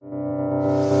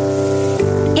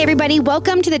Hey everybody,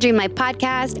 welcome to the Dream Life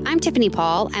Podcast. I'm Tiffany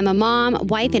Paul. I'm a mom,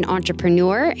 wife, and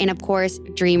entrepreneur, and of course,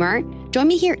 dreamer. Join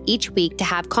me here each week to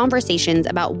have conversations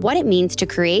about what it means to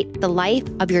create the life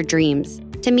of your dreams.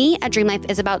 To me, a dream life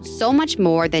is about so much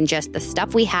more than just the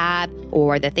stuff we have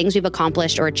or the things we've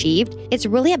accomplished or achieved. It's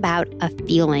really about a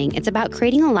feeling. It's about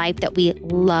creating a life that we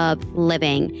love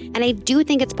living. And I do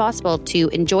think it's possible to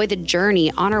enjoy the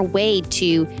journey on our way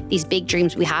to these big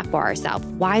dreams we have for ourselves.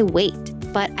 Why wait?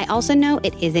 But I also know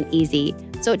it isn't easy.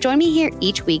 So join me here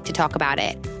each week to talk about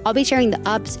it. I'll be sharing the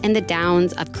ups and the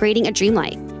downs of creating a dream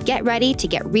life. Get ready to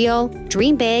get real,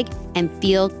 dream big, and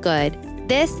feel good.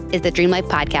 This is the Dream Life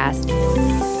Podcast.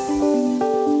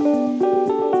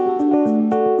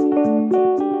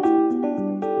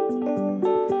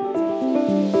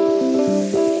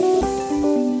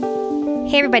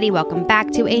 Hey everybody, welcome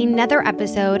back to another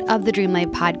episode of the Dream Life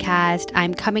Podcast.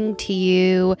 I'm coming to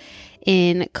you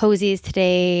in cozies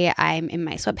today. I'm in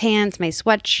my sweatpants, my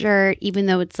sweatshirt, even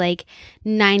though it's like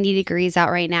 90 degrees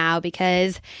out right now,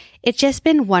 because it's just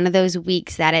been one of those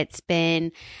weeks that it's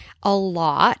been a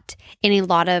lot and a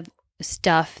lot of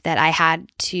stuff that I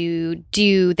had to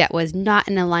do that was not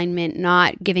in alignment,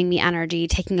 not giving me energy,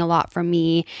 taking a lot from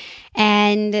me.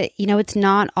 And, it's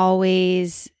not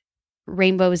always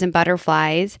rainbows and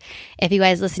butterflies. If you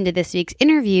guys listened to this week's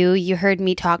interview, you heard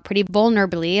me talk pretty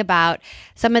vulnerably about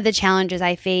some of the challenges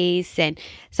I face and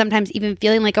sometimes even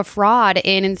feeling like a fraud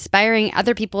in inspiring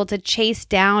other people to chase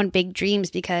down big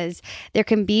dreams, because there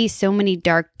can be so many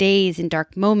dark days and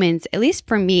dark moments, at least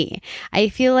for me. I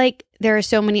feel like there are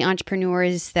so many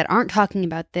entrepreneurs that aren't talking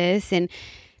about this, and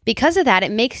because of that,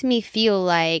 it makes me feel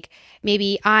like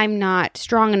maybe I'm not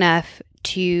strong enough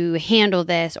to handle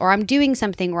this, or I'm doing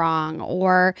something wrong,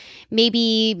 or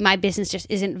maybe my business just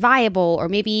isn't viable, or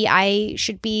maybe I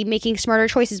should be making smarter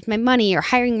choices with my money or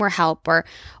hiring more help, or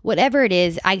whatever it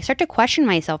is. I start to question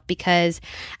myself because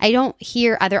I don't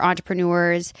hear other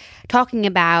entrepreneurs talking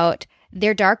about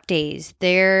their dark days,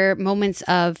 their moments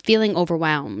of feeling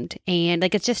overwhelmed and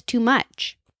like it's just too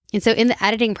much. And so in the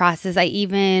editing process, I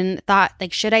even thought,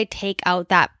 should I take out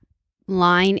that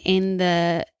line in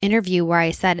the interview where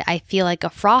I said I feel like a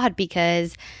fraud,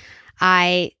 because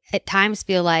I at times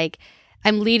feel like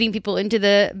I'm leading people into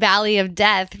the valley of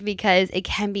death, because it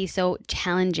can be so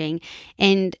challenging.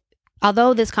 And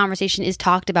although this conversation is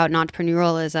talked about in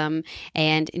entrepreneurialism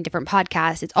and in different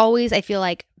podcasts, it's always, I feel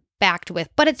like, backed with,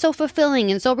 but it's so fulfilling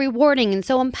and so rewarding and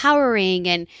so empowering.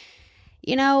 And,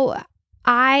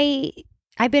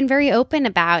 I've been very open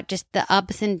about just the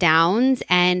ups and downs,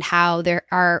 and how there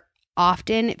are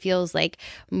often, it feels like,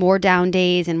 more down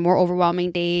days and more overwhelming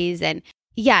days. And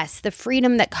yes, the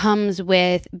freedom that comes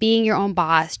with being your own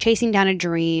boss, chasing down a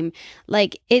dream,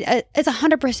 it's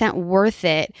 100% worth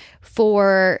it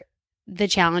for the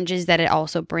challenges that it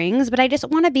also brings. But I just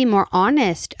want to be more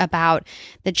honest about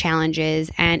the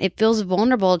challenges. And it feels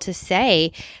vulnerable to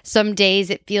say some days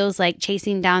it feels like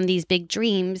chasing down these big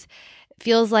dreams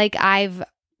feels like I've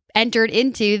entered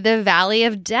into the valley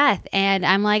of death. And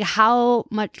I'm like, how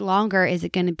much longer is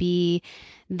it going to be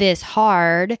this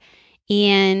hard?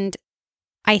 And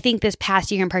I think this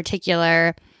past year in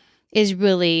particular is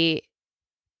really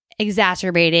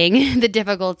exacerbating the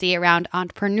difficulty around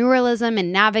entrepreneurialism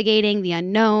and navigating the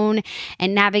unknown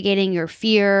and navigating your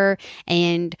fear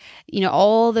and,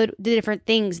 all the different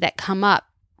things that come up.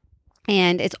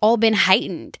 And it's all been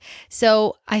heightened.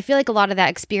 So I feel like a lot of that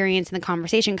experience in the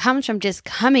conversation comes from just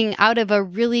coming out of a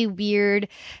really weird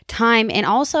time. And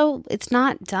also, it's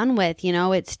not done with,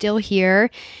 it's still here.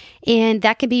 And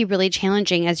that can be really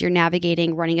challenging as you're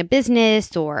navigating running a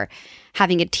business or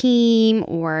having a team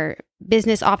or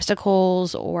business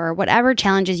obstacles or whatever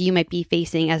challenges you might be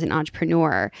facing as an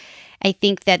entrepreneur. I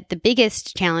think that the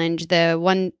biggest challenge, the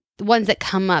ones that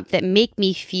come up that make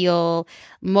me feel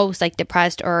most like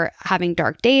depressed or having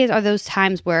dark days, are those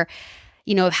times where,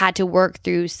 I've had to work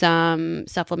through some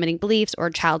self-limiting beliefs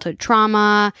or childhood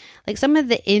trauma, like some of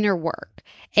the inner work.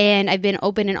 And I've been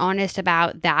open and honest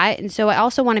about that. And so I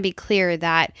also want to be clear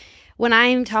that when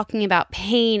I'm talking about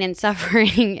pain and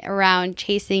suffering around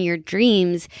chasing your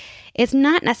dreams, it's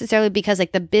not necessarily because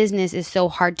the business is so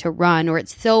hard to run or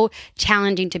it's so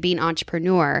challenging to be an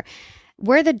entrepreneur.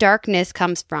 Where the darkness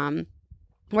comes from,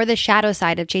 where the shadow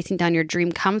side of chasing down your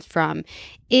dream comes from,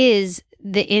 is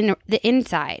the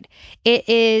inside. It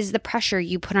is the pressure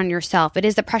you put on yourself. It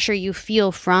is the pressure you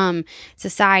feel from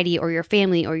society or your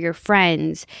family or your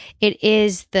friends. It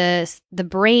is the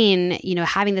brain,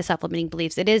 having the self-limiting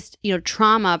beliefs. It is,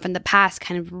 trauma from the past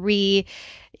kind of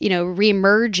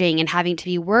reemerging and having to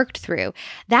be worked through.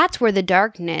 That's where the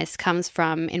darkness comes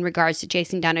from in regards to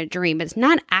chasing down a dream. It's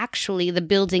not actually the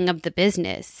building of the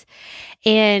business.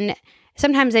 And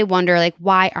sometimes I wonder,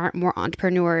 why aren't more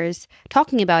entrepreneurs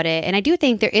talking about it? And I do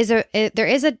think there is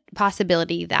a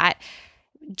possibility that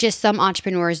just some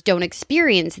entrepreneurs don't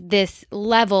experience this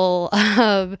level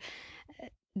of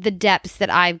the depths that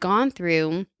I've gone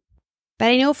through. But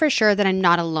I know for sure that I'm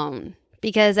not alone,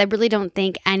 because I really don't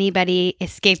think anybody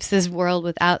escapes this world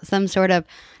without some sort of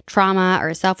trauma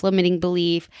or self-limiting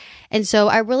belief. And so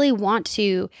I really want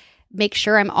to make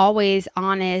sure I'm always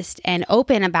honest and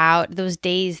open about those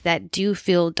days that do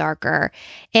feel darker.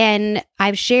 And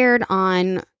I've shared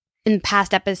in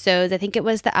past episodes, I think it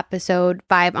was the episode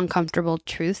 5 Uncomfortable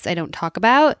Truths I Don't Talk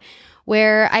About,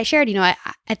 where I shared,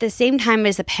 at the same time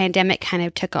as the pandemic kind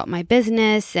of took out my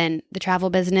business and the travel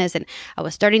business, and I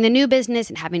was starting the new business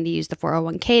and having to use the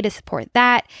 401k to support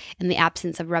that in the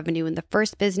absence of revenue in the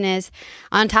first business.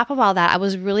 On top of all that, I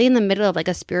was really in the middle of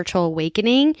a spiritual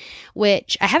awakening,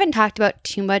 which I haven't talked about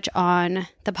too much on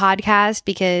the podcast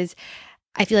because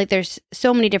I feel like there's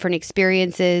so many different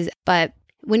experiences. But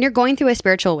when you're going through a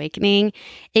spiritual awakening,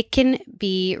 it can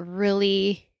be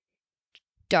really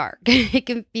dark. It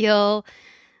can feel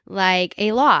like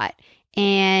a lot.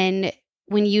 And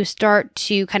when you start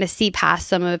to kind of see past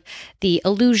some of the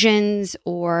illusions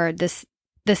or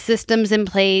the systems in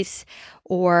place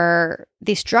or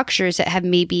the structures that have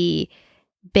maybe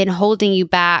been holding you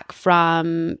back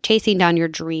from chasing down your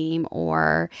dream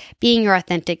or being your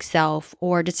authentic self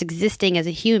or just existing as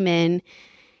a human,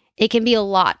 it can be a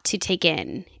lot to take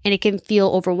in. And it can feel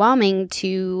overwhelming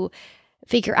to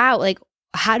figure out,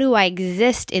 how do I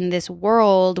exist in this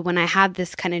world when I have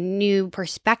this kind of new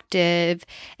perspective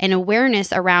and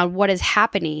awareness around what is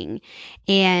happening?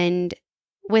 And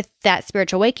with that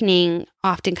spiritual awakening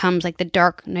often comes the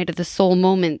dark night of the soul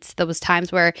moments, those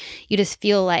times where you just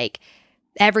feel like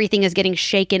everything is getting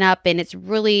shaken up and it's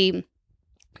really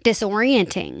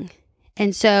disorienting.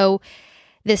 And so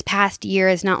this past year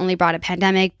has not only brought a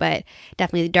pandemic, but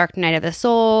definitely the dark night of the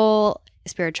soul,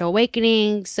 spiritual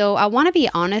awakening. So I want to be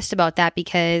honest about that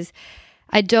because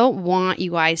I don't want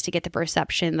you guys to get the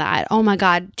perception that, oh my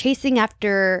God, chasing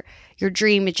after your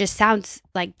dream, it just sounds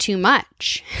like too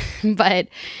much. But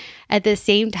at the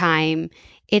same time,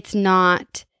 it's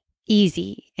not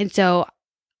easy. And so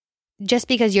just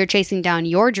because you're chasing down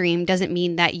your dream doesn't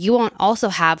mean that you won't also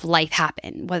have life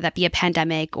happen, whether that be a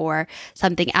pandemic or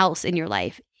something else in your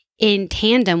life in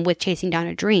tandem with chasing down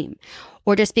a dream.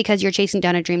 Or just because you're chasing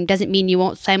down a dream doesn't mean you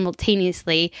won't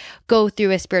simultaneously go through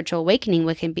a spiritual awakening,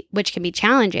 which can be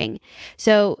challenging.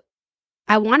 So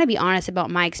I want to be honest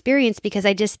about my experience because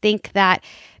I just think that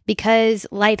because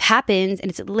life happens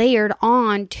and it's layered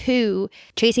on to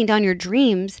chasing down your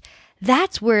dreams,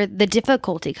 that's where the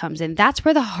difficulty comes in. That's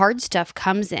where the hard stuff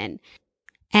comes in.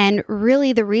 And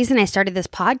really the reason I started this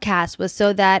podcast was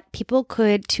so that people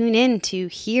could tune in to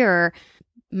hear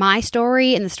my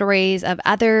story and the stories of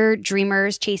other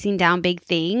dreamers chasing down big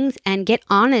things and get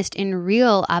honest and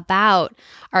real about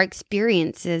our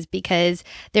experiences, because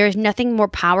there's nothing more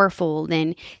powerful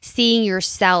than seeing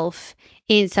yourself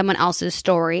in someone else's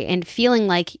story and feeling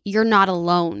like you're not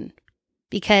alone.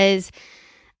 Because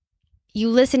you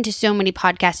listen to so many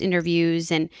podcast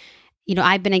interviews and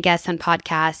I've been a guest on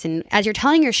podcasts, and as you're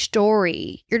telling your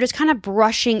story, you're just kind of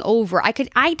brushing over.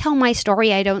 I tell my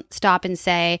story, I don't stop and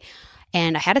say,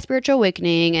 and I had a spiritual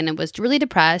awakening and I was really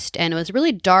depressed and it was a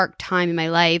really dark time in my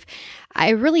life. I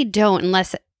really don't,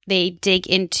 unless they dig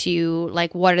into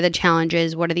what are the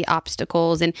challenges, what are the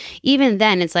obstacles. And even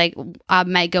then it's I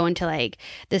might go into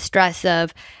the stress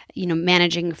of,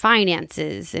 managing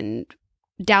finances and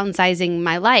downsizing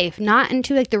my life, not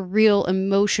into the real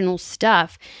emotional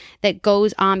stuff that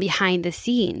goes on behind the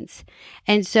scenes.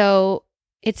 And so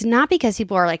it's not because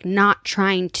people are not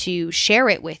trying to share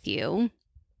it with you,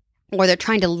 or they're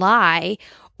trying to lie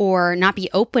or not be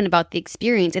open about the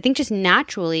experience. I think just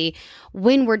naturally,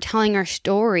 when we're telling our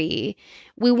story,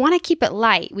 we want to keep it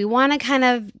light. We want to kind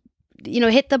of,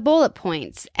 hit the bullet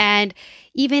points. And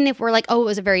even if we're oh,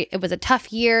 it was a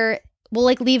tough year, we'll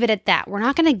leave it at that. We're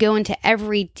not going to go into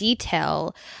every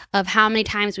detail of how many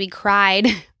times we cried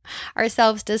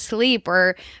ourselves to sleep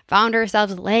or found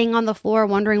ourselves laying on the floor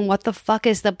wondering what the fuck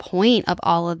is the point of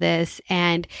all of this,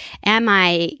 and am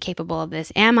I capable of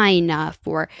this? Am I enough?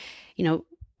 Or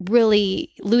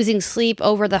really losing sleep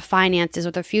over the finances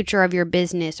or the future of your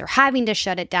business or having to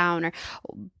shut it down or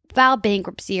file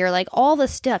bankruptcy or like all the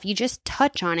stuff. You just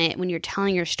touch on it when you're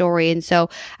telling your story. And so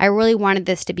I really wanted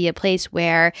this to be a place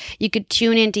where you could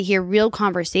tune in to hear real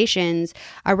conversations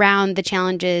around the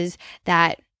challenges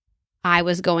that I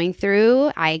was going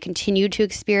through, I continue to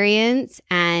experience,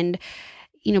 and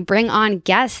bring on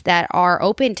guests that are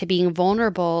open to being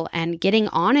vulnerable and getting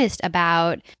honest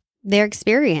about their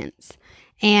experience.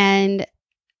 And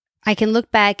I can look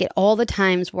back at all the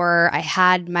times where I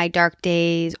had my dark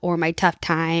days or my tough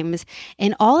times,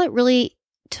 and all it really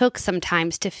took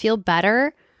sometimes to feel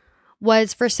better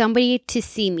was for somebody to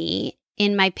see me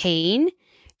in my pain,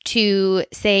 to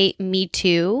say, me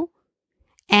too,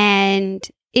 and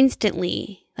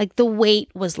instantly, like the weight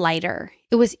was lighter.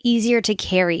 It was easier to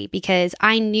carry because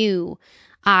I knew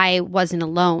I wasn't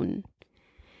alone.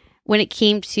 When it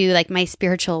came to like my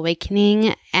spiritual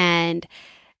awakening and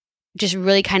just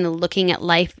really kind of looking at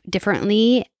life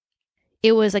differently,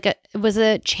 it was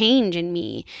a change in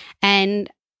me, and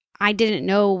I didn't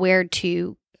know where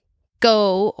to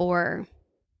go or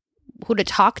who to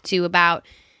talk to about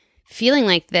feeling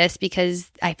like this,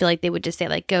 because I feel like they would just say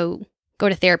like go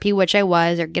to therapy, which I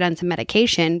was, or get on some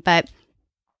medication. But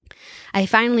I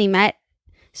finally met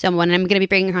someone, and I'm going to be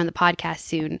bringing her on the podcast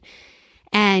soon,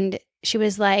 and she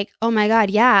was like, oh my God,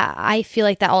 yeah, I feel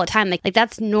like that all the time. Like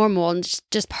that's normal and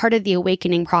just part of the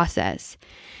awakening process.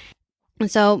 And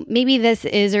so maybe this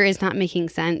is or is not making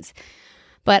sense,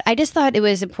 but I just thought it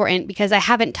was important because I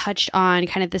haven't touched on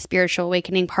kind of the spiritual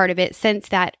awakening part of it since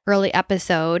that early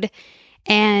episode.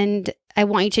 And I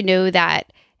want you to know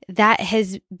that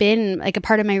has been like a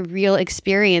part of my real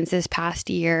experience this past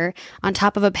year, on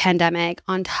top of a pandemic,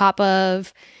 on top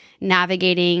of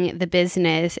navigating the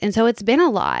business. And so it's been a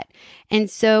lot. And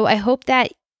so I hope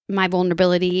that my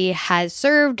vulnerability has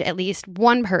served at least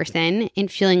one person in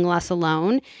feeling less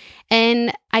alone.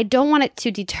 And I don't want it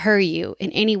to deter you in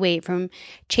any way from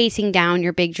chasing down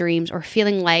your big dreams or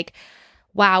feeling like,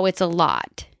 wow, it's a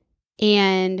lot.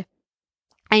 And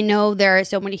I know there are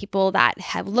so many people that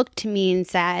have looked to me and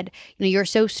said, you're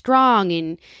so strong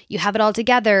and you have it all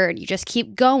together and you just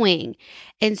keep going.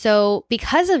 And so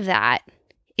because of that,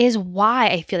 is why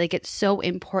I feel like it's so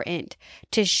important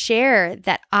to share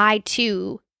that I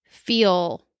too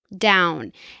feel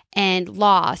down and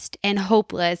lost and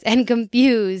hopeless and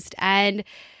confused and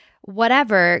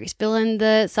whatever, fill in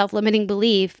the self-limiting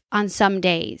belief on some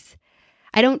days.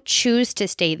 I don't choose to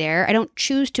stay there. I don't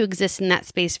choose to exist in that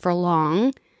space for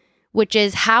long, which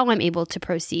is how I'm able to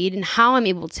proceed and how I'm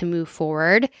able to move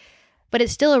forward, but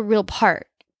it's still a real part.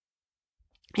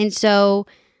 And so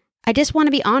I just want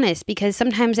to be honest, because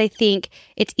sometimes I think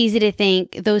it's easy to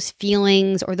think those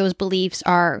feelings or those beliefs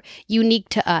are unique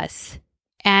to us.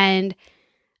 And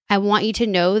I want you to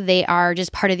know they are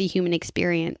just part of the human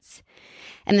experience.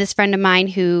 And this friend of mine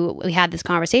who we had this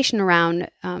conversation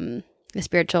around the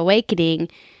spiritual awakening,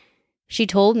 she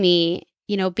told me,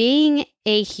 being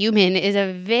a human is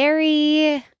a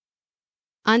very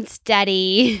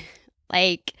unsteady,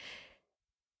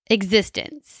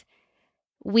 existence.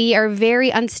 We are very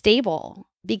unstable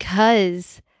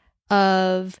because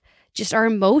of just our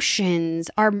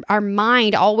emotions, our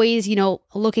mind always,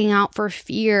 looking out for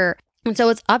fear. And so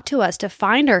it's up to us to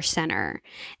find our center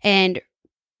and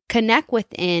connect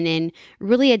within and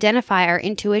really identify our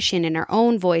intuition and our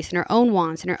own voice and our own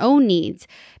wants and our own needs.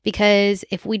 Because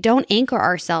if we don't anchor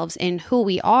ourselves in who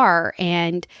we are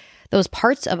and those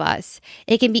parts of us,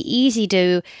 it can be easy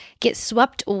to get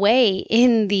swept away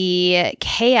in the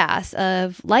chaos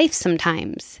of life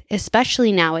sometimes,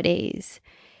 especially nowadays.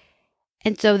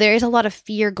 And so there is a lot of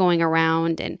fear going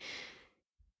around, and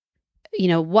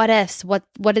what ifs, what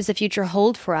does the future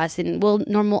hold for us, and will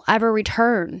normal ever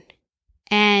return?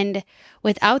 And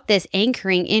without this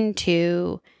anchoring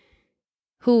into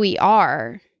who we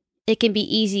are, it can be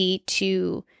easy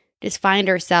to just find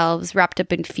ourselves wrapped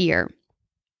up in fear.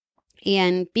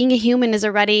 And being a human is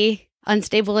already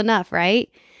unstable enough, right?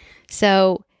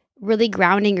 So really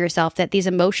grounding yourself that these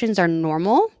emotions are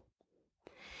normal.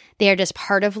 They are just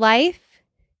part of life.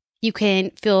 You can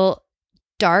feel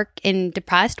dark and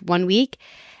depressed one week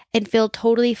and feel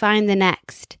totally fine the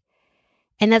next.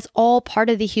 And that's all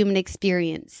part of the human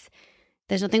experience.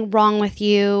 There's nothing wrong with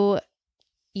you.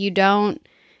 You don't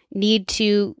need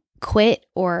to quit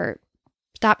or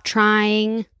stop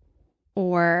trying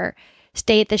or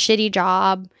stay at the shitty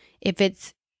job if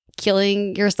it's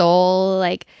killing your soul.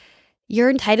 You're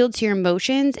entitled to your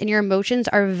emotions, and your emotions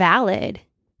are valid.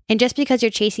 And just because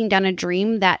you're chasing down a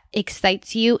dream that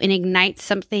excites you and ignites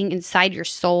something inside your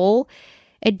soul,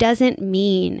 it doesn't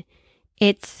mean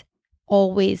it's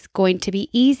always going to be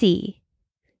easy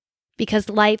because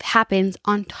life happens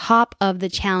on top of the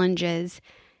challenges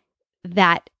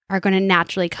that are going to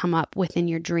naturally come up within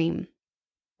your dream.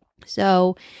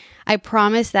 So I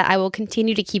promise that I will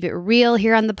continue to keep it real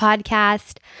here on the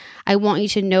podcast. I want you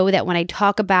to know that when I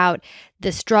talk about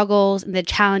the struggles and the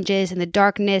challenges and the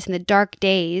darkness and the dark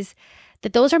days,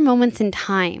 that those are moments in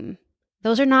time.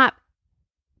 Those are not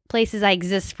places I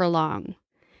exist for long.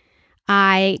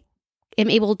 I am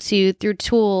able to, through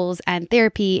tools and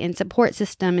therapy and support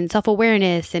system and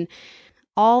self-awareness and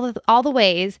all the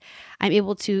ways, I'm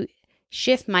able to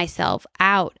shift myself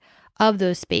out of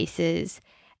those spaces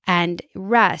and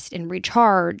rest and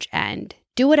recharge and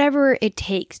do whatever it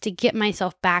takes to get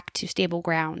myself back to stable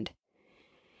ground.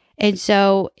 And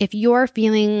so if you're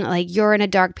feeling like you're in a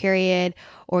dark period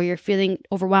or you're feeling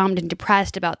overwhelmed and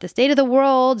depressed about the state of the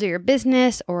world or your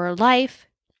business or life,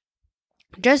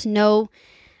 just know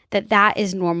that that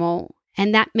is normal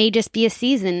and that may just be a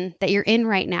season that you're in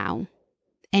right now.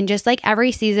 And just like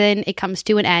every season, it comes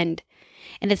to an end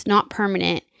and it's not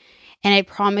permanent. And I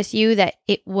promise you that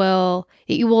you will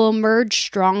emerge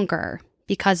stronger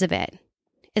because of it.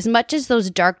 As much as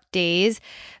those dark days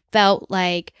felt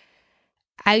like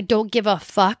I don't give a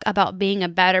fuck about being a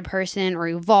better person or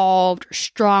evolved or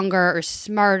stronger or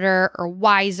smarter or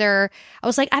wiser, I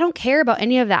was like, I don't care about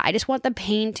any of that. I just want the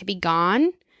pain to be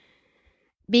gone.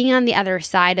 Being on the other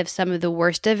side of some of the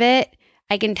worst of it,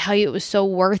 I can tell you it was so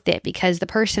worth it because the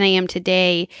person I am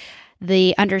today,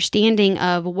 the understanding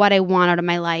of what I want out of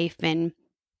my life and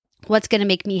what's going to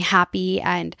make me happy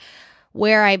and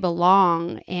where I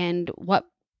belong and what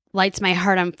lights my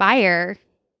heart on fire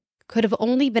could have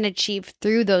only been achieved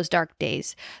through those dark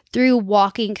days, through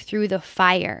walking through the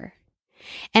fire.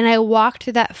 And I walked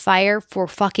through that fire for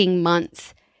fucking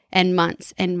months and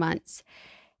months and months.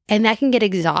 And that can get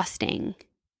exhausting.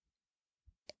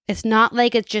 It's not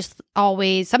like it's just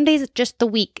always, some days it's just the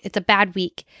week, it's a bad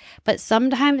week, but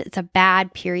sometimes it's a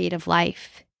bad period of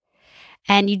life.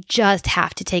 And you just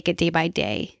have to take it day by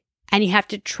day. And you have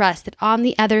to trust that on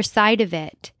the other side of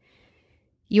it,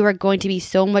 you are going to be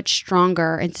so much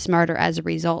stronger and smarter as a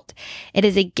result. It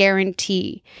is a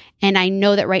guarantee. And I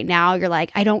know that right now you're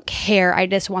like, I don't care. I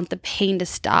just want the pain to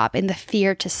stop and the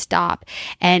fear to stop.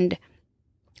 And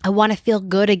I want to feel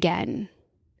good again.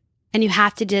 And you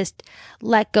have to just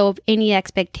let go of any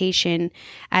expectation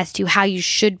as to how you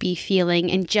should be feeling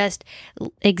and just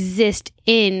exist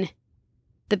in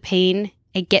the pain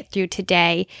and get through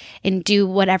today and do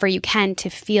whatever you can to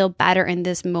feel better in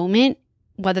this moment,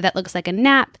 whether that looks like a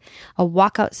nap, a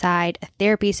walk outside, a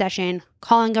therapy session,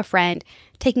 calling a friend,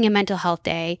 taking a mental health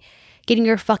day, getting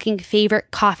your fucking favorite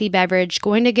coffee beverage,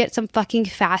 going to get some fucking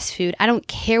fast food. I don't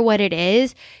care what it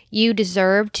is. You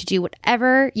deserve to do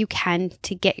whatever you can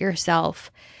to get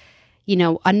yourself,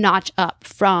 a notch up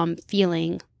from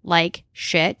feeling like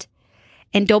shit.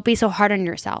 And don't be so hard on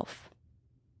yourself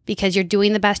because you're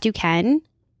doing the best you can.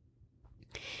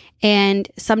 And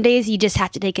some days you just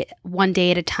have to take it one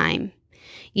day at a time.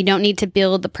 You don't need to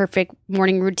build the perfect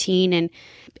morning routine and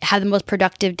have the most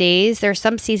productive days. There are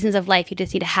some seasons of life you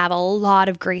just need to have a lot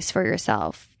of grace for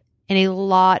yourself and a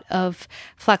lot of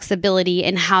flexibility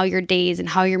in how your days and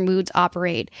how your moods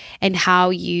operate and how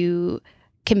you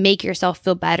can make yourself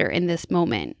feel better in this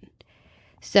moment.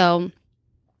 So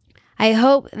I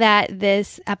hope that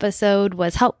this episode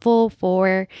was helpful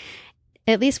for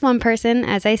at least one person,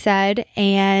 as I said,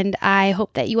 and I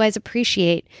hope that you guys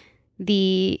appreciate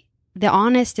the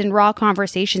honest and raw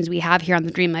conversations we have here on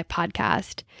the Dream Life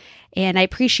podcast. And I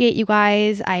appreciate you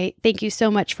guys. I thank you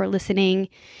so much for listening.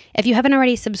 If you haven't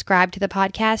already subscribed to the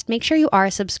podcast, make sure you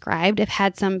are subscribed. I've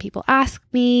had some people ask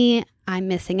me, I'm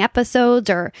missing episodes,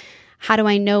 or how do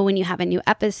I know when you have a new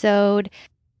episode?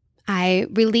 I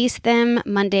release them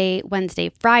Monday, Wednesday,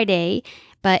 Friday.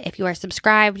 But if you are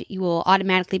subscribed, you will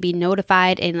automatically be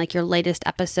notified in your latest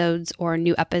episodes or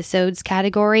new episodes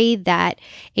category that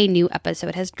a new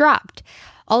episode has dropped.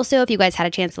 Also, if you guys had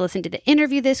a chance to listen to the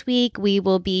interview this week, we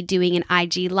will be doing an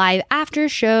IG Live after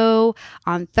show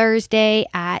on Thursday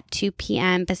at 2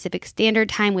 p.m. Pacific Standard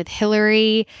Time with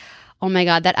Hillary. Oh my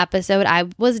God, that episode, I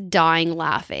was dying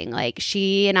laughing.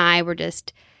 She and I were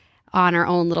just on our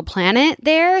own little planet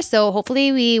there. So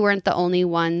hopefully we weren't the only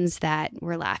ones that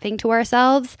were laughing to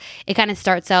ourselves. It kind of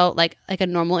starts out like a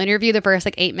normal interview, the first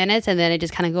 8 minutes, and then it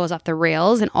just kind of goes off the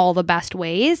rails in all the best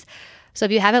ways. So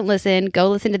if you haven't listened, go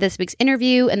listen to this week's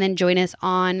interview and then join us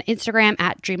on Instagram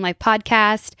at Dream Life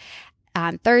Podcast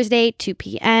on Thursday, 2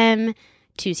 p.m.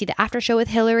 to see the after show with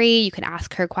Hillary, you can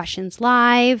ask her questions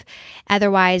live.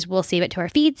 Otherwise, we'll save it to our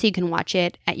feed so you can watch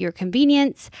it at your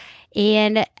convenience.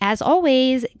 And as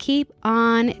always, keep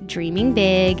on dreaming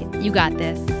big. You got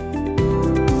this.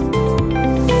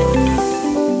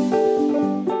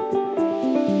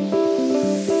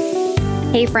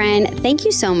 Hey friend, thank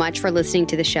you so much for listening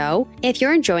to the show. If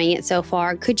you're enjoying it so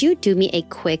far, could you do me a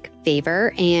quick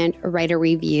favor and write a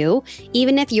review?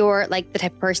 Even if you're like the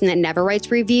type of person that never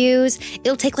writes reviews,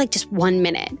 it'll take like just 1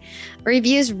 minute.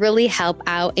 Reviews really help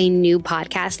out a new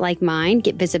podcast like mine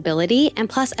get visibility. And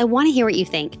plus, I want to hear what you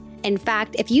think. In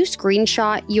fact, if you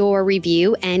screenshot your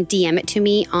review and DM it to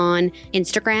me on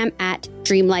Instagram at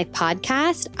Dream Life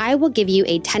Podcast, I will give you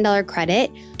a $10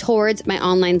 credit towards my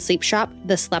online sleep shop,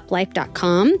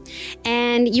 thesleplife.com.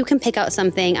 And you can pick out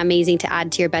something amazing to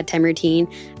add to your bedtime routine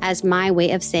as my way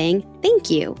of saying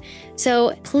thank you.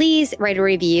 So please write a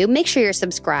review. Make sure you're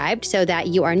subscribed so that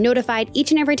you are notified each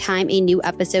and every time a new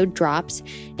episode drops.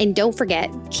 And don't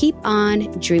forget, keep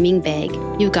on dreaming big.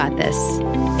 You got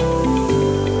this.